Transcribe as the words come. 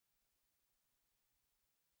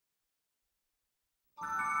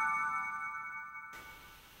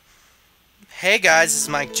Hey guys, this is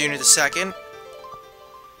Mike Jr. II,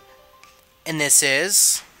 and this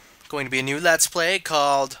is going to be a new Let's Play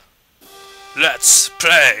called Let's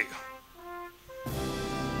Play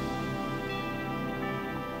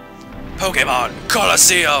Pokemon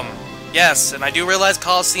Colosseum! Yes, and I do realize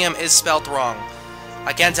Colosseum is spelt wrong.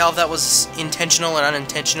 I can't tell if that was intentional or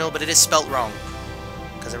unintentional, but it is spelt wrong.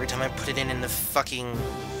 Because every time I put it in the fucking...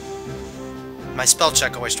 my spell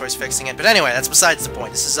check always tries fixing it. But anyway, that's besides the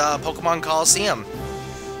point. This is Pokemon Colosseum.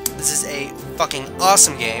 This is a fucking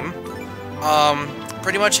awesome game.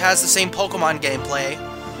 Pretty much has the same Pokemon gameplay.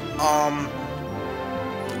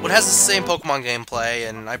 What has the same Pokemon gameplay,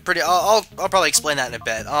 and I'll probably explain that in a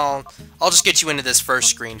bit. I'll just get you into this first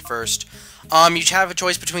screen first. You have a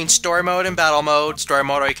choice between story mode and battle mode. Story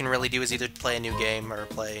mode, all you can really do is either play a new game or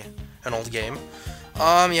play an old game.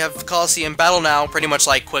 You have Colosseum Battle Now, pretty much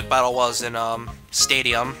like Quick Battle was in,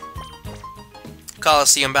 Stadium.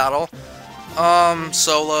 Colosseum Battle.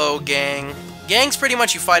 Solo, gang. Gang's pretty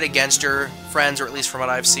much you fight against your friends, or at least from what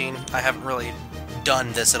I've seen. I haven't really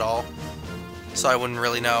done this at all, so I wouldn't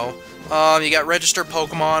really know. You got Register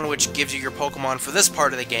Pokemon, which gives you your Pokemon for this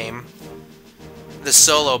part of the game. The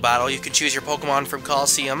solo battle, you can choose your Pokemon from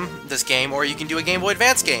Colosseum, this game, or you can do a Game Boy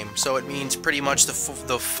Advance game. So it means pretty much the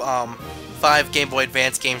 5 Game Boy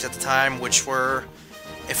Advance games at the time, which were,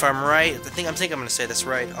 if I'm right, I think I'm going to say this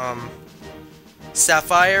right,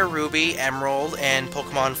 Sapphire, Ruby, Emerald, and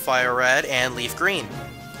Pokemon Fire Red and Leaf Green.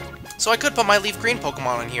 So I could put my Leaf Green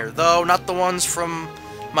Pokemon in here, though not the ones from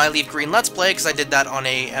my Leaf Green Let's Play, because I did that on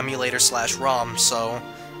a emulator/ROM, so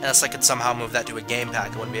unless I could somehow move that to a game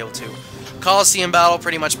pack, I wouldn't be able to. Colosseum Battle,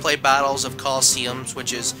 pretty much play battles of Colosseums,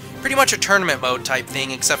 which is pretty much a tournament mode type thing,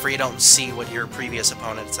 except for you don't see what your previous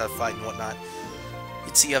opponents have fight and whatnot.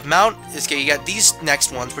 You see, you have you got these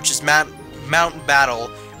next ones, which is Mountain Battle,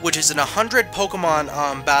 which is an 100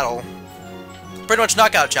 Pokemon battle. Pretty much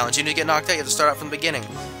knockout challenge. You need to get knocked out, you have to start out from the beginning.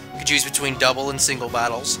 You can choose between double and single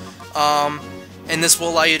battles. And this will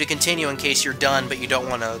allow you to continue in case you're done, but you don't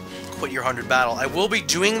want to quit your 100 battle. I will be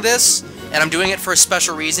doing this, and I'm doing it for a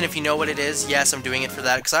special reason. If you know what it is, yes, I'm doing it for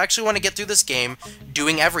that, because I actually want to get through this game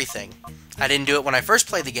doing everything. I didn't do it when I first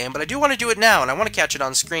played the game, but I do want to do it now, and I want to catch it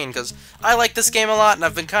on screen, because I like this game a lot, and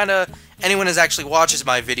I've been kind of... anyone who actually watches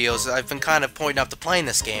my videos, I've been kind of pointing out to playing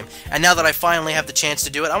this game, and now that I finally have the chance to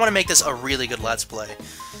do it, I want to make this a really good Let's Play.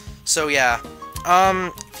 So yeah,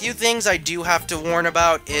 few things I do have to warn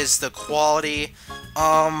about is the quality.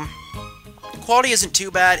 Quality isn't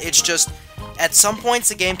too bad, it's just, at some points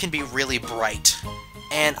the game can be really bright.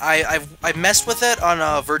 And I've messed with it on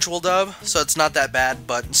a virtual dub, so it's not that bad,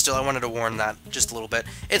 but still I wanted to warn that just a little bit.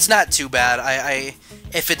 It's not too bad.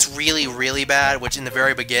 If it's really, really bad, which in the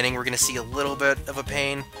very beginning we're going to see a little bit of a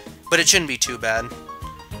pain, but it shouldn't be too bad.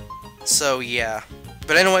 So yeah.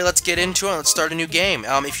 But anyway, let's get into it. Let's start a new game.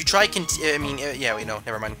 If you try yeah, wait, no,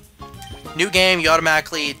 never mind. New game, you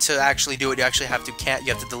automatically, to actually do it, you actually have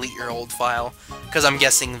to delete your old file, because I'm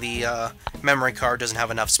guessing the memory card doesn't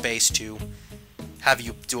have enough space to have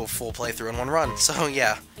you do a full playthrough in one run. So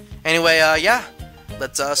yeah. Anyway, yeah,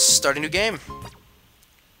 let's start a new game.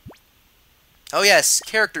 Oh yes,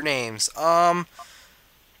 character names. Damn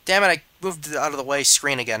it, I moved it out of the way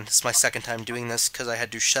screen again. This is my second time doing this because I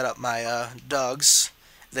had to shut up my dogs.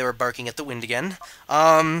 They were barking at the wind again.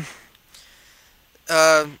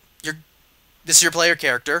 This is your player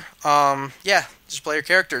character. Yeah, this is your player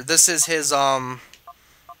character. This is his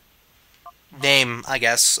name, I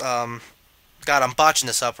guess. God, I'm botching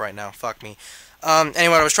this up right now. Fuck me. Anyway,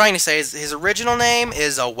 what I was trying to say is his original name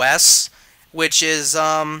is Wes, which is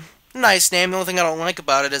nice name. The only thing I don't like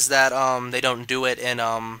about it is that they don't do it in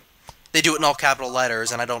they do it in all capital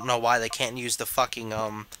letters, and I don't know why they can't use the fucking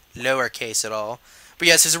lowercase at all. But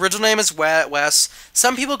yes, his original name is Wes.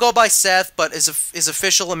 Some people go by Seth, but his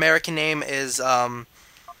official American name is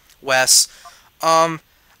Wes. I'm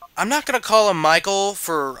not going to call him Michael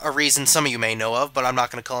for a reason some of you may know of, but I'm not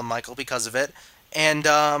going to call him Michael because of it. And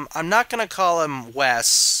I'm not going to call him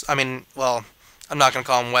Wes. I mean, well, I'm not going to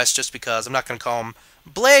call him Wes just because. I'm not going to call him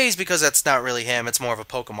Blaze because that's not really him. It's more of a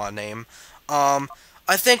Pokemon name.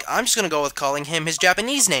 I think I'm just going to go with calling him his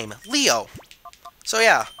Japanese name, Leo. So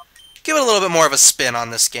yeah, give it a little bit more of a spin on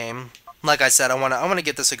this game. Like I said, I want to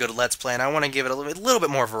get this a good Let's Play, and I want to give it a little bit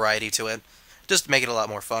more variety to it, just to make it a lot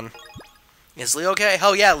more fun. Is Leo okay?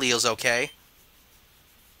 Hell yeah, Leo's okay.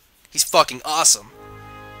 He's fucking awesome.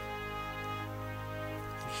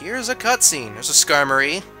 Here's a cutscene. There's a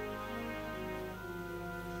Skarmory.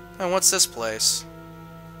 And what's this place?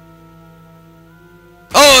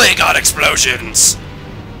 Oh, they got explosions!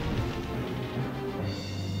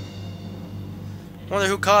 Wonder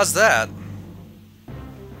who caused that.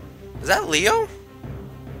 Is that Leo?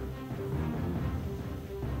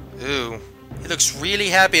 Ooh. He looks really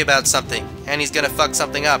happy about something, and he's gonna fuck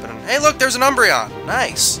something up. And hey, look, there's an Umbreon.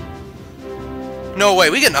 Nice. No way,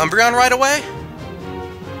 we get an Umbreon right away?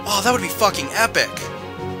 Oh, that would be fucking epic.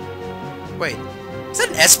 Wait, is that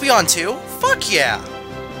an Espeon too? Fuck yeah.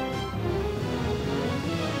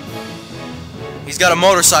 He's got a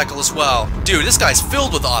motorcycle as well. Dude, this guy's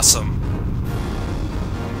filled with awesome.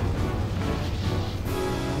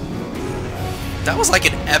 That was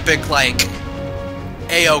like an epic, like,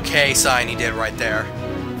 A-OK sign he did right there.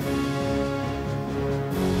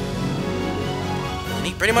 And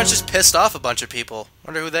he pretty much just pissed off a bunch of people.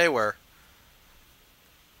 Wonder who they were.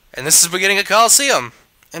 And this is the beginning of Colosseum.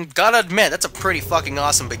 And gotta admit, that's a pretty fucking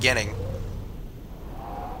awesome beginning.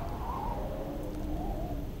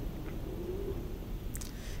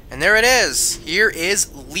 And there it is. Here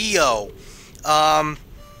is Leo.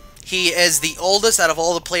 He is the oldest out of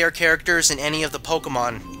all the player characters in any of the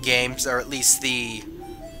Pokemon games, or at least the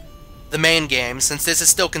main game. Since this is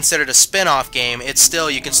still considered a spin-off game, it's still,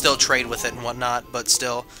 you can still trade with it and whatnot, but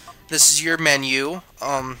still. This is your menu.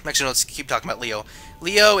 Actually, no, let's keep talking about Leo.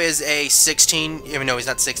 Leo is a 16, even though he's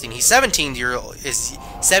not 16, he's 17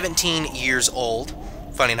 years old.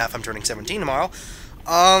 Funny enough, I'm turning 17 tomorrow.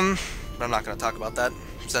 But I'm not going to talk about that,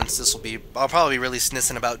 since this will be, I'll probably release this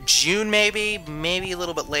in about June, maybe a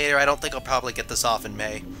little bit later. I don't think I'll probably get this off in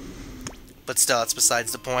May. But still, that's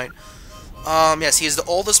besides the point. Yes, he is the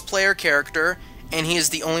oldest player character, and he is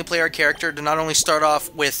the only player character to not only start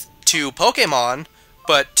off with 2 Pokemon,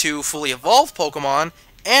 but 2 fully evolved Pokemon,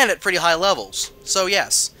 and at pretty high levels. So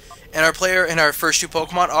yes, and our first 2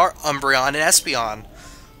 Pokemon are Umbreon and Espeon.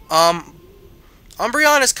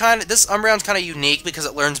 This Umbreon's kind of unique because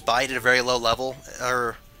it learns Bite at a very low level,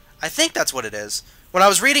 or I think that's what it is. When I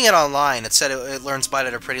was reading it online, it said it learns Bite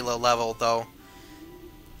at a pretty low level, though.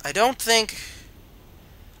 I don't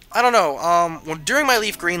know. During my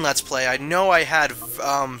Leaf Green Let's Play, I know I had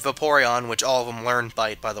Vaporeon, which all of them learned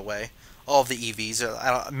Bite, by the way. All of the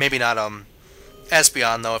EVs. Maybe not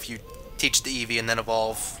Espeon, though. If you teach the EV and then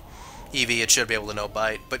evolve EV, it should be able to know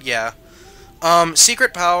Bite. But yeah.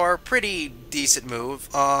 Secret Power, pretty decent move.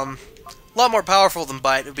 A lot more powerful than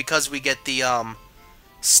Bite because we get the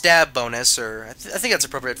Stab bonus, or I think that's an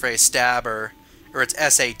appropriate phrase, Stab, or it's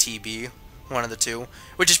SATB, one of the two,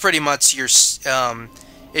 which is pretty much your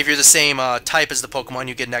if you're the same type as the Pokemon,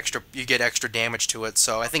 you get extra damage to it.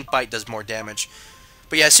 So I think Bite does more damage.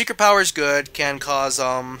 But yeah, Secret Power is good. Can cause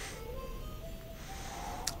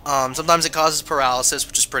sometimes it causes paralysis,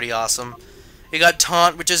 which is pretty awesome. You got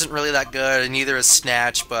Taunt, which isn't really that good, and neither is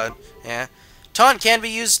Snatch, but yeah. Taunt can be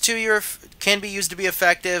used to be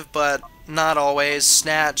effective, but not always.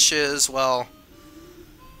 Snatch is, well,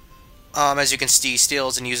 as you can see,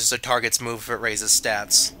 steals and uses a target's move if it raises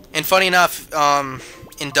stats. And funny enough,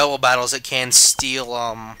 in double battles, it can steal,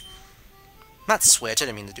 not switch, I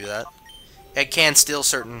didn't mean to do that. It can steal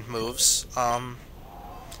certain moves.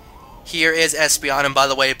 Here is Espeon, and by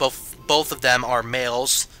the way, both of them are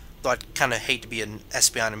males. Though I'd kind of hate to be an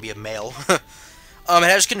Espeon and be a male. It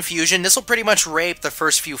has Confusion. This will pretty much rape the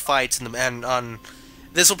first few fights,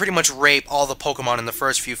 this will pretty much rape all the Pokemon in the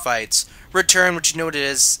first few fights. Return, which you know what it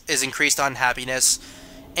is increased on happiness.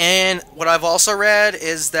 And what I've also read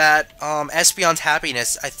is that Espeon's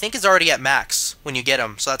happiness, I think, is already at max when you get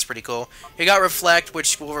him, so that's pretty cool. You got Reflect,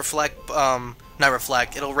 which will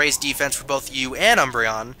it'll raise defense for both you and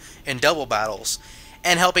Umbreon in double battles.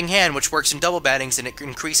 And Helping Hand, which works in double battings and it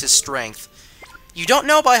increases strength. You don't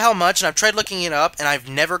know by how much, and I've tried looking it up, and I've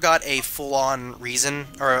never got a full-on reason,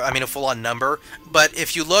 or I mean a full-on number, but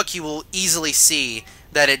if you look, you will easily see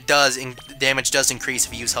that damage does increase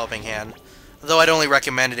if you use Helping Hand. Though I'd only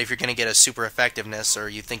recommend it if you're going to get a super effectiveness, or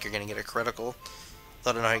you think you're going to get a critical. Though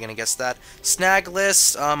I don't know how you're going to guess that. Snag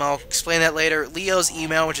List, I'll explain that later. Leo's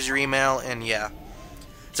email, which is your email, and yeah.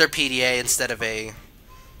 It's our PDA instead of a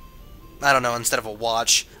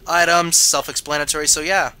watch. Items, self-explanatory, so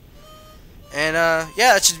yeah. And,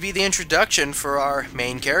 yeah, that should be the introduction for our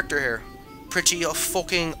main character here. Pretty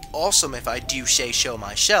fucking awesome, if I do say so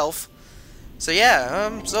myself. So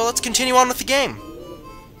yeah, so let's continue on with the game.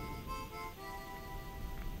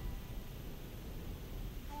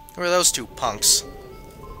 Who are those 2 punks?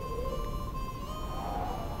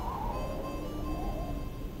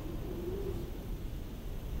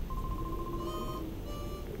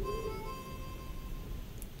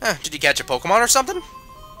 Did you catch a Pokemon or something?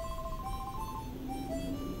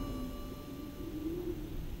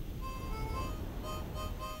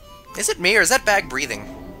 Is it me, or is that bag breathing?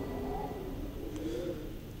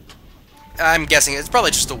 I'm guessing it's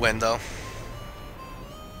probably just the wind, though.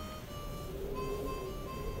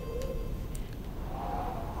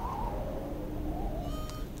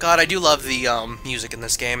 God, I do love the music in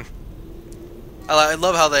this game. I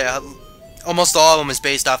love how they almost all of them is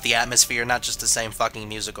based off the atmosphere, not just the same fucking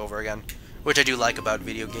music over again, which I do like about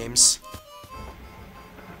video games.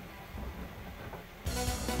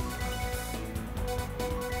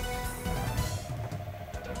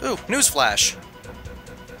 Ooh, newsflash.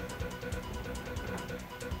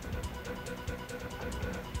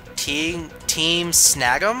 Team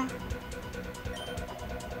Snag'em?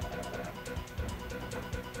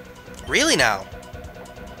 Really now?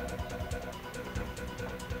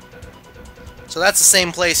 So that's the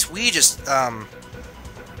same place we just, well,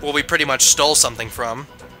 we pretty much stole something from.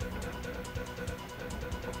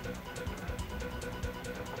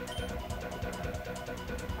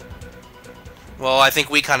 Well, I think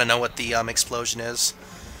we kind of know what the explosion is.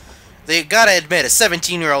 They gotta admit, a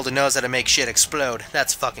 17-year-old who knows how to make shit explode.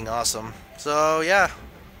 That's fucking awesome. So, yeah.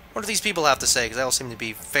 What do these people have to say? Because they all seem to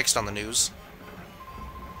be fixed on the news.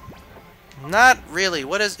 Not really.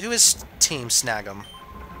 Who is Team Snag'em?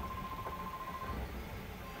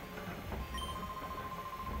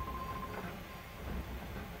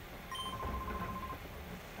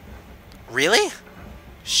 Really?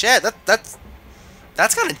 Shit,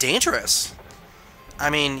 that's kind of dangerous. I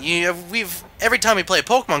mean, every time we play a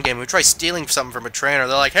Pokemon game, we try stealing something from a trainer.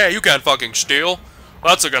 They're like, "Hey, you can't fucking steal.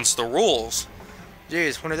 That's against the rules."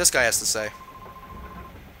 Jeez, wonder what this guy has to say.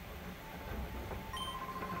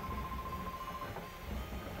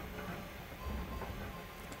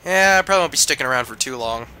 Yeah, I probably won't be sticking around for too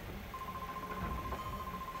long.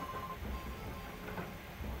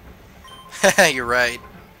 You're right.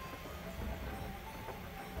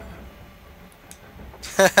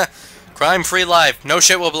 Crime-free life. No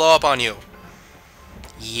shit will blow up on you.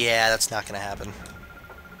 Yeah, that's not gonna happen.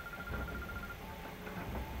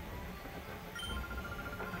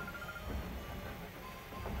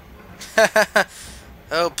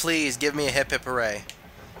 Oh, please, give me a hip hip hooray.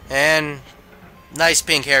 And nice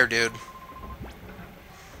pink hair, dude.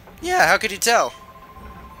 Yeah, how could you tell?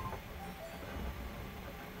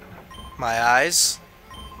 My eyes.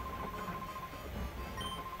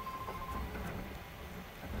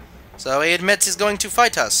 So he admits he's going to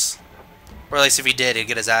fight us. Or at least if he did, he'd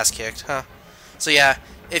get his ass kicked, huh? So yeah,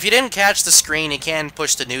 if you didn't catch the screen, you can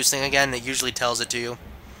push the news thing again. It usually tells it to you.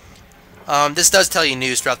 This does tell you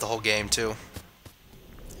news throughout the whole game, too.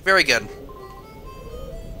 Very good.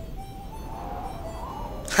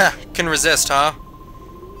 Huh, can resist, huh?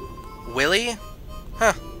 Willy?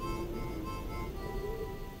 Huh.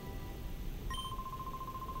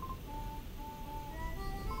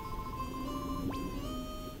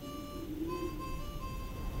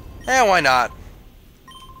 Eh, why not?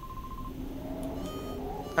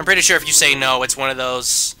 I'm pretty sure if you say no, it's one of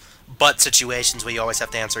those but situations where you always have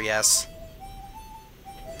to answer yes.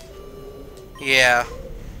 Yeah.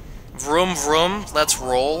 Vroom vroom, let's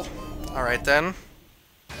roll. Alright then.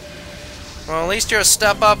 Well, at least you're a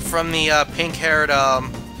step up from the pink-haired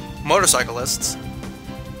motorcyclists.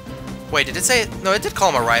 Wait, did it say... No, it did call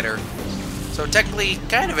him a rider. So technically,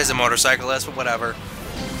 kind of is a motorcyclist, but whatever.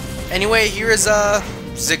 Anyway, here is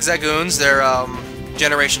Zigzagoons, they're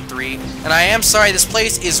Generation 3. And I am sorry, this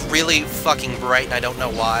place is really fucking bright, and I don't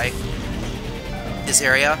know why. This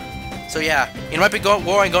area. So yeah, you might be going,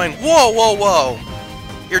 whoa, whoa, whoa!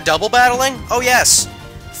 You're double battling? Oh yes!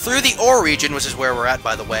 Through the ore region, which is where we're at,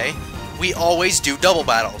 by the way, we always do double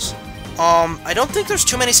battles. I don't think there's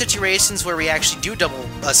too many situations where we actually do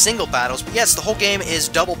single battles, but yes, the whole game is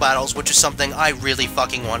double battles, which is something I really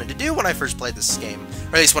fucking wanted to do when I first played this game.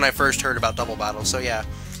 Or at least when I first heard about double battles, so yeah.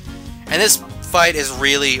 And this fight is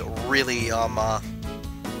really, really,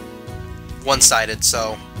 one-sided,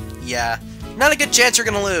 so, yeah. Not a good chance you're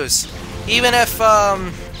gonna lose. Even if,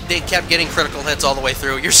 they kept getting critical hits all the way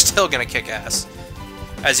through, you're still gonna kick ass.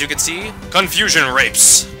 As you can see, confusion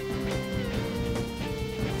rapes.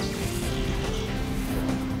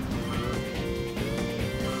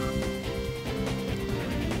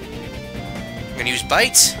 I'm gonna use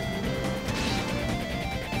Bite.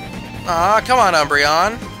 Aw, come on,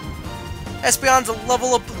 Umbreon. Espeon's a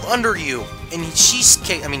level up under you, and he's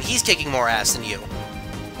kicking more ass than you.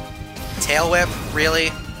 Tail Whip?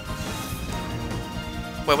 Really?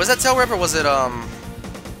 Wait, was that Tail Whip or was it,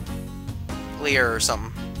 Leer or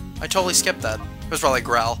something? I totally skipped that. It was probably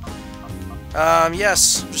Growl.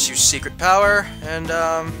 Yes. Just use Secret Power, and,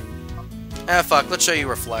 fuck, let's show you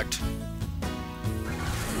Reflect.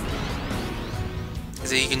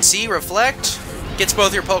 As you can see, Reflect gets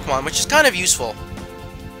both your Pokemon, which is kind of useful.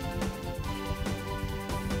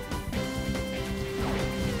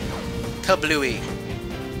 Kablooey.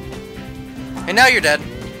 And now you're dead.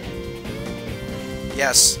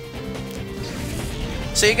 Yes.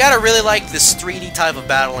 So you gotta really like this 3D type of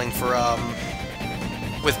battling for,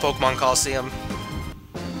 with Pokemon Colosseum.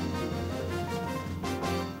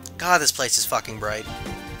 God, this place is fucking bright.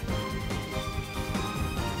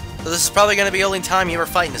 So this is probably gonna be the only time you ever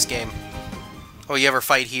fight in this game. Oh, you ever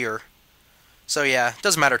fight here. So yeah,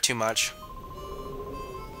 doesn't matter too much.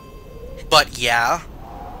 But yeah,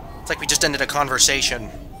 it's like we just ended a conversation.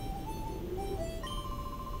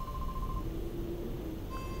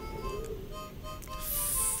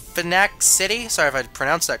 Finac City? Sorry if I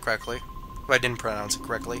pronounced that correctly. If I didn't pronounce it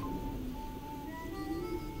correctly.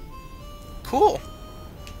 Cool.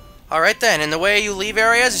 Alright then, and the way you leave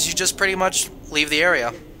areas is you just pretty much leave the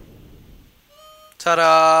area.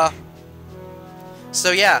 Ta-da!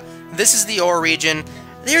 So yeah, this is the Ore region.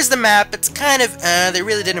 There's the map. It's kind of, they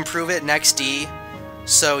really did improve it in XD.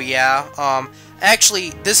 So yeah, actually,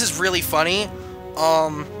 this is really funny.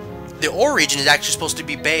 The Ore region is actually supposed to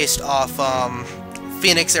be based off,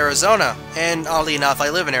 Phoenix, Arizona. And oddly enough, I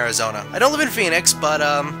live in Arizona. I don't live in Phoenix, but,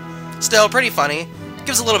 still pretty funny.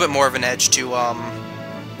 Gives a little bit more of an edge to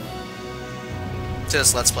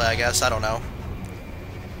this Let's Play, I guess. I don't know.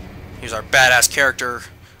 Here's our badass character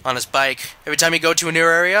on his bike. Every time you go to a new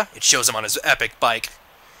area, it shows him on his epic bike.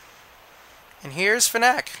 And here's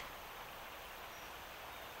Finac.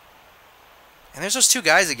 And there's those two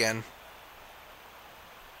guys again.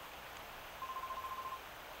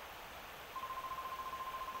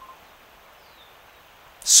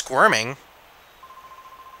 Squirming?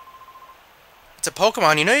 It's a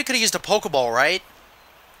Pokemon. You know you could have used a Pokeball, right?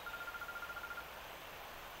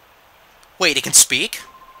 Wait, it can speak?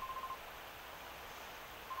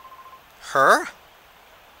 Her?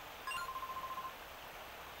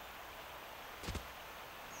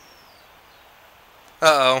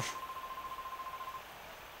 Uh-oh.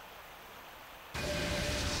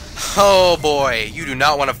 Oh boy, you do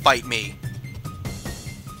not want to fight me.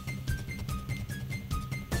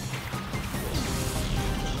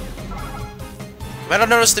 You might have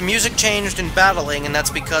noticed the music changed in battling, and that's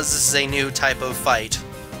because this is a new type of fight.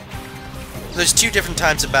 There's two different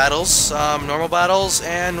types of battles, normal battles,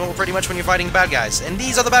 and well, pretty much when you're fighting bad guys. And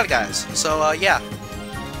these are the bad guys, so, yeah.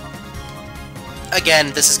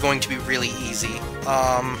 Again, this is going to be really easy,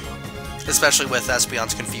 especially with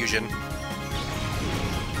Espeon's confusion.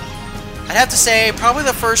 I'd have to say, probably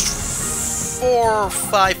the first 4 or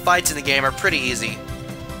 5 fights in the game are pretty easy.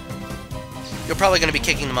 You're probably going to be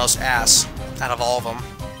kicking the most ass out of all of them.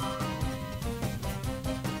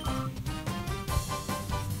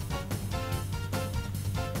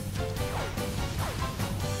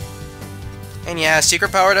 And yeah,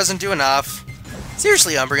 Secret Power doesn't do enough.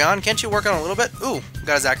 Seriously, Umbreon, can't you work on a little bit? Ooh,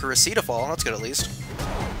 got his accuracy to fall. That's good at least.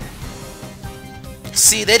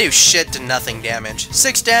 See, they do shit to nothing damage.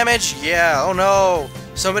 6 damage? Yeah, oh no.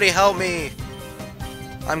 Somebody help me.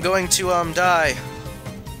 I'm going to, die.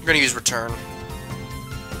 I'm gonna use Return.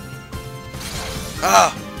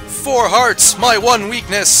 Ah! 4 hearts! My one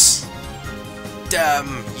weakness!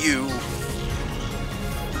 Damn you.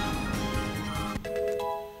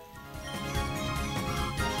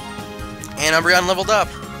 And Umbreon leveled up.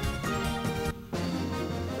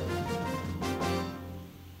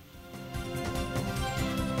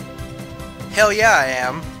 Hell yeah, I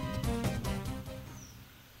am.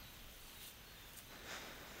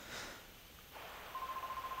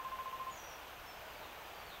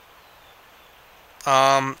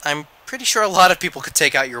 I'm pretty sure a lot of people could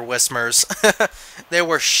take out your Whismers. They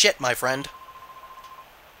were shit, my friend.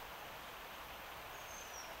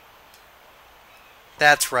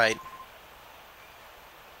 That's right.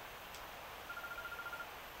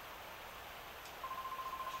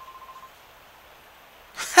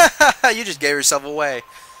 You just gave yourself away.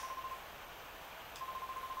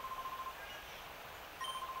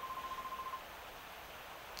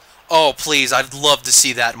 Oh, please, I'd love to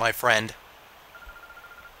see that, my friend.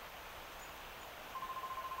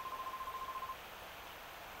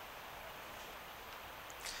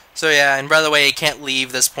 So yeah, and by the way, you can't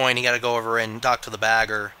leave this point. You gotta go over and talk to the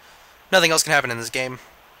bag, or nothing else can happen in this game.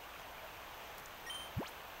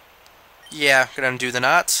 Yeah, gonna undo the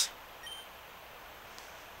knots.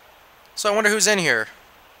 So I wonder who's in here.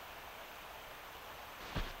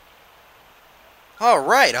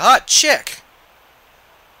 Alright, a hot chick!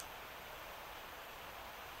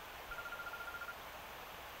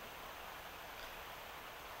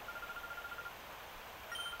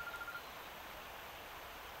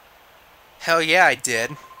 Hell yeah, I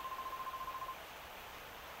did.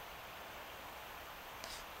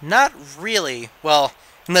 Not really. Well,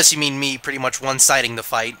 unless you mean me pretty much one-siding the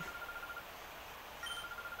fight.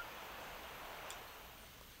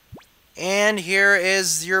 And here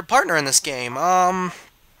is your partner in this game.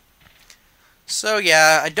 So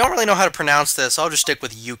yeah, I don't really know how to pronounce this. I'll just stick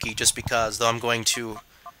with Yuki just because, though I'm going to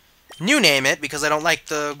new name it because I don't like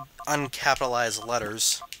the uncapitalized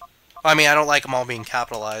letters. I mean, I don't like them all being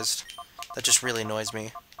capitalized. That just really annoys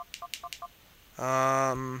me.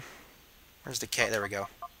 Where's the K? There we go.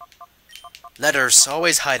 Letters,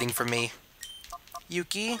 always hiding from me.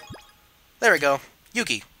 Yuki. There we go.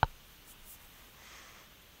 Yuki.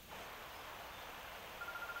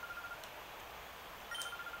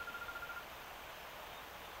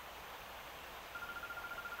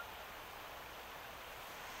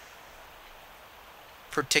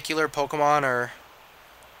 Particular Pokemon or...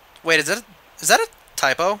 Wait, is that a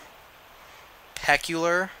typo?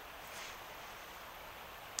 Peculiar?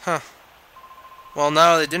 Huh. Well,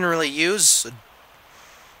 no, they didn't really use a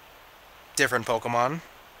different Pokemon.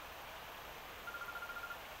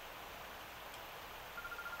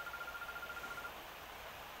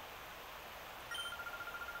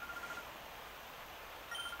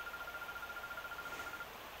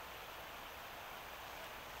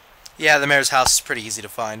 Yeah, the mayor's house is pretty easy to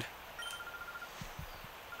find.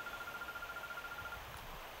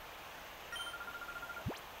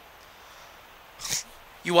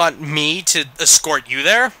 You want me to escort you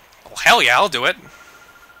there? Well, hell yeah, I'll do it.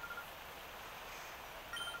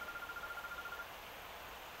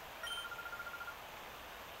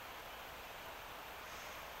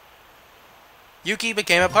 Yuki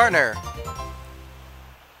became a partner.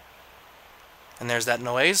 And there's that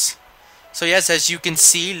noise. So yes, as you can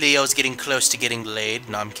see, Leo's getting close to getting laid.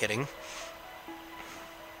 No, I'm kidding.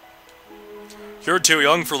 You're too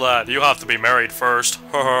young for that. You have to be married first.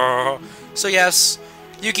 So yes,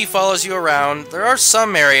 Yuki follows you around. There are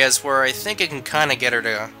some areas where I think it can kind of get her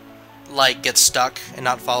to, like, get stuck and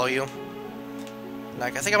not follow you.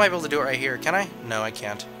 Like, I think I might be able to do it right here. Can I? No, I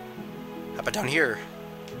can't. How about down here?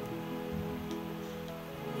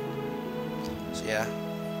 So yeah.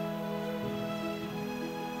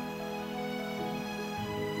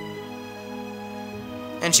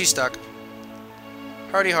 And she's stuck.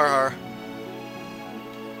 Hardy har har.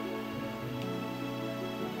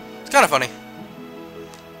 It's kind of funny.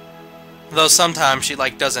 Though sometimes she,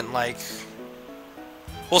 like, doesn't, like...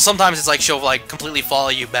 Well, sometimes it's like she'll, like, completely follow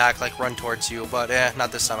you back, like, run towards you. But,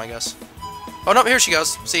 not this time, I guess. Oh, no, here she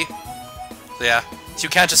goes. See? So, yeah. So you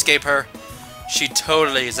can't escape her. She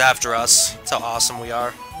totally is after us. That's how awesome we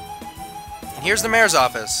are. And here's the mayor's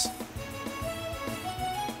office.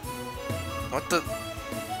 What the...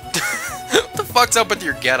 What the fuck's up with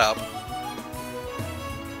your getup?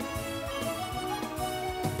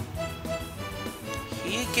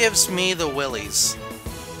 He gives me the willies.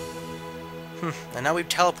 And now we've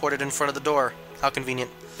teleported in front of the door. How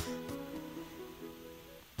convenient.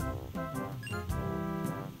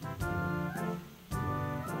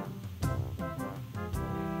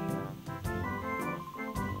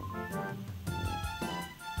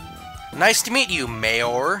 Nice to meet you,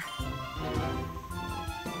 Mayor.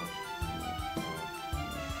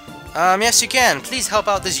 Yes you can. Please help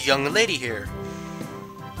out this young lady here.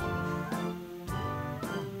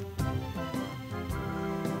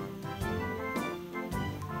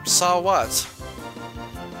 Saw what?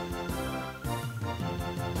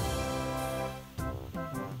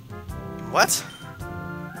 What?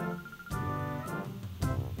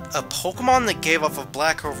 A Pokemon that gave off a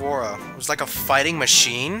black Aurora. It was like a fighting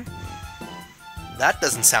machine? That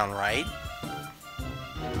doesn't sound right.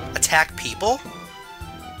 Attack people?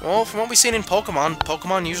 Well, from what we've seen in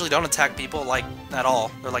Pokemon usually don't attack people, like, at all.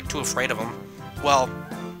 They're, like, too afraid of them. Well,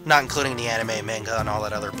 not including the anime, manga, and all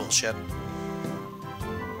that other bullshit.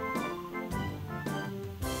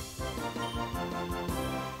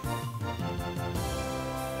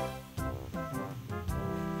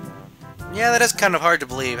 Yeah, that is kind of hard to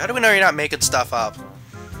believe. How do we know you're not making stuff up?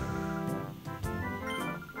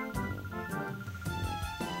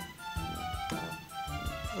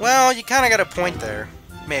 Well, you kind of got a point there.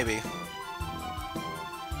 Maybe.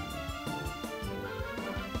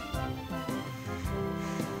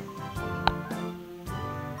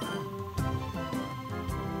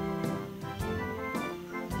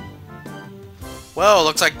 Well,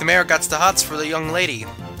 looks like the mayor got the hots for the young lady.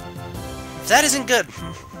 That isn't good.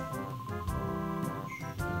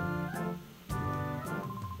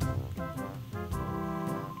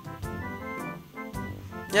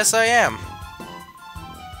 Yes, I am.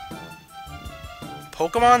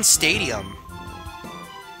 Pokemon Stadium.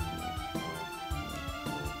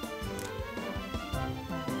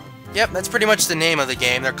 Yep, that's pretty much the name of the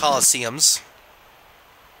game. They're Colosseums.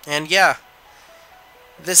 And yeah,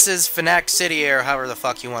 this is Fnac City, or however the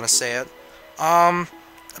fuck you want to say it.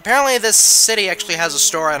 Apparently this city actually has a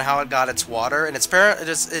story on how it got its water, and it's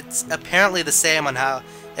apparently the same on how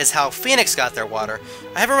Phoenix got their water.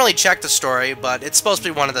 I haven't really checked the story, but it's supposed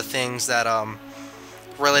to be one of the things that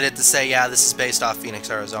related to say, yeah, this is based off Phoenix,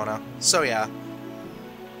 Arizona. So yeah.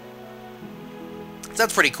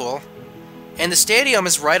 That's pretty cool. And the stadium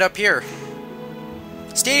is right up here.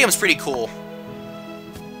 Stadium's pretty cool.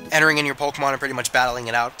 Entering in your Pokemon and pretty much battling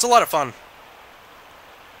it out. It's a lot of fun.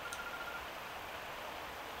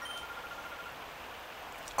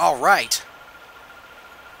 Alright.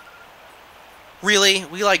 Really?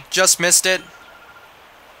 We, like, just missed it?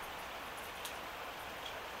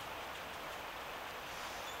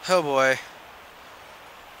 Oh boy.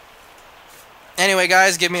 Anyway,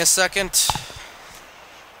 guys, give me a second.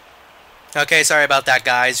 Okay, sorry about that,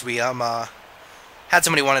 guys. We, had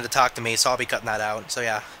somebody wanted to talk to me, so I'll be cutting that out. So,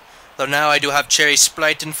 yeah. Though now I do have Cherry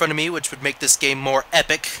Sprite in front of me, which would make this game more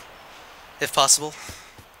epic, if possible.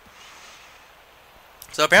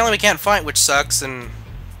 So apparently we can't fight, which sucks, and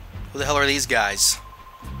who the hell are these guys?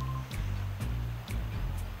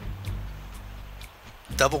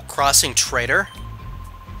 Double-crossing traitor?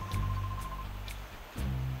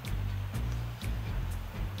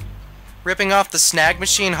 Ripping off the snag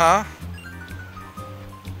machine, huh?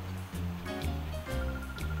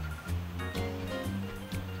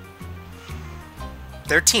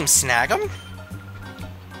 Their team snag him?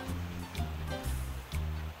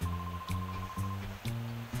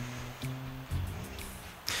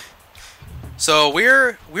 So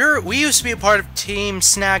we used to be a part of Team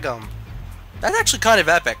Snag'em. That's actually kind of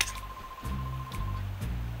epic.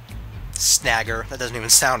 Snagger. That doesn't even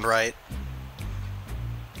sound right.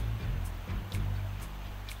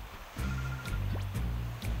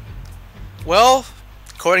 Well,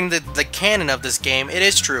 according to the canon of this game, it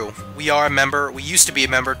is true. We used to be a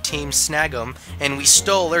member of Team Snag'em, and we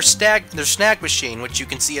stole their snag machine, which you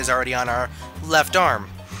can see is already on our left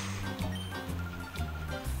arm.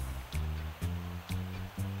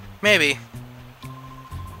 Maybe.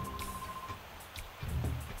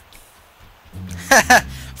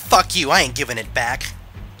 Fuck you, I ain't giving it back.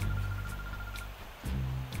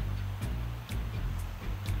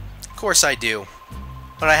 Of course I do.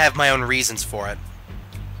 But I have my own reasons for it.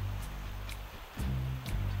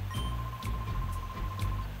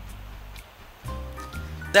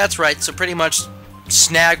 That's right, so pretty much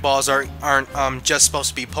snag balls aren't just supposed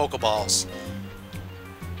to be Pokeballs.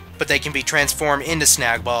 But they can be transformed into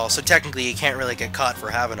snag balls, so technically you can't really get caught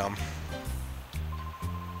for having them.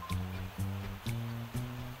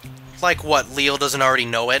 Like what, Leo doesn't already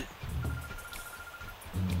know it?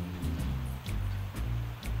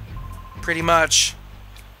 Pretty much.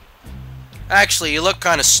 Actually, you look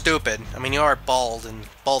kind of stupid. I mean, you are bald, and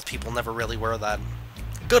bald people never really wear that.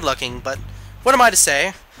 Good looking, but what am I to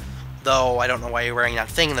say? Though, I don't know why you're wearing that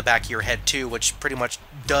thing in the back of your head, too, which pretty much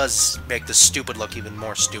does make the stupid look even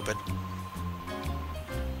more stupid.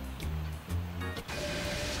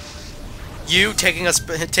 You taking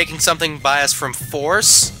something by us from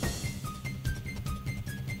force?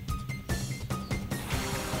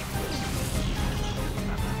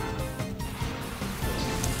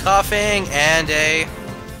 Coughing, and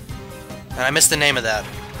I missed the name of that.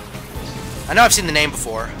 I know I've seen the name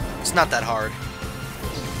before. It's not that hard.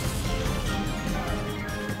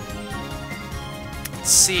 Let's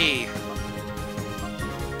see.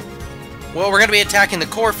 Well, we're going to be attacking the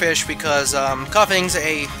core fish because Coughing's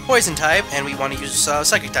a poison type, and we want to use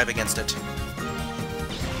Psychic type against it.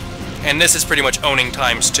 And this is pretty much owning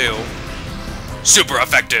times 2. Super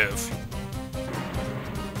effective!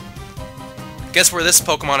 Guess where this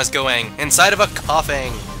Pokemon is going? Inside of a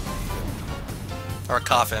Coughing! Or a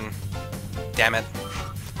coffin. Damn it.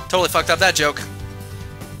 Totally fucked up that joke.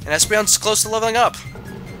 And Espeon's close to leveling up.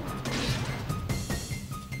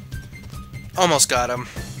 Almost got him.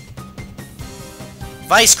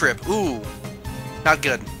 Vice Grip, ooh. Not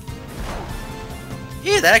good.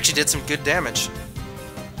 Yeah, that actually did some good damage.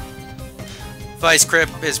 Vice Grip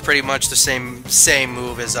is pretty much the same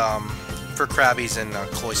move as for Krabbies and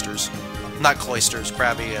Cloysters. Not Cloysters,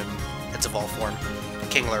 Krabby and its evolved form.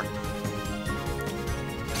 Kingler.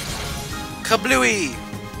 Kablooey!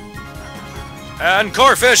 And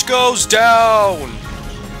Corphish goes down!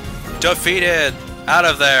 Defeated! Out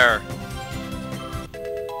of there!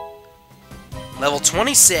 Level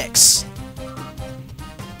 26.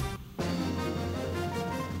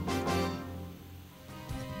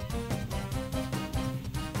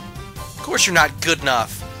 Of course you're not good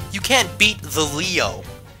enough. You can't beat the Leo.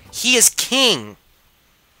 He is king.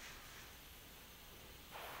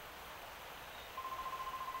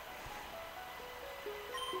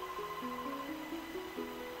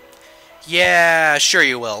 Yeah, sure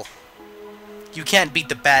you will. You can't beat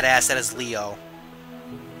the badass that is Leo.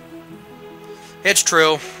 It's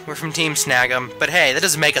true, we're from Team Snag'em, but hey, that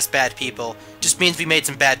doesn't make us bad people. Just means we made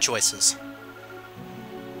some bad choices.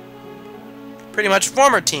 Pretty much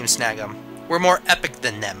former Team Snag'em. We're more epic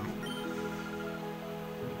than them.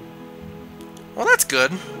 Well, that's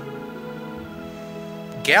good.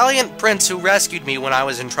 Gallant prince who rescued me when I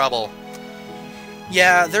was in trouble.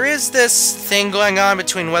 Yeah, there is this thing going on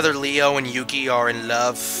between whether Leo and Yuki are in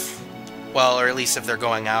love. Well, or at least if they're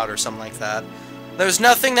going out or something like that. There's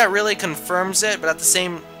nothing that really confirms it, but at the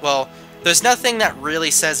same... Well, there's nothing that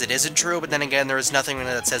really says it isn't true, but then again, there is nothing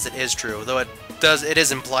that says it is true. Though it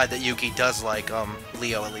is implied that Yuki does like,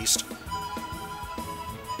 Leo at least.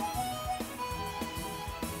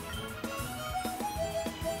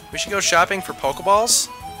 We should go shopping for Pokeballs?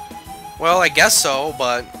 Well, I guess so,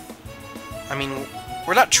 but... I mean,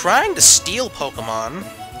 we're not trying to steal Pokemon.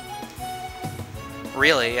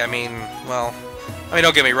 Really, I mean, well... I mean,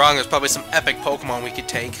 don't get me wrong, there's probably some epic Pokemon we could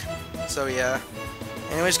take. So, yeah.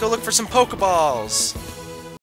 Anyways, go look for some Pokeballs!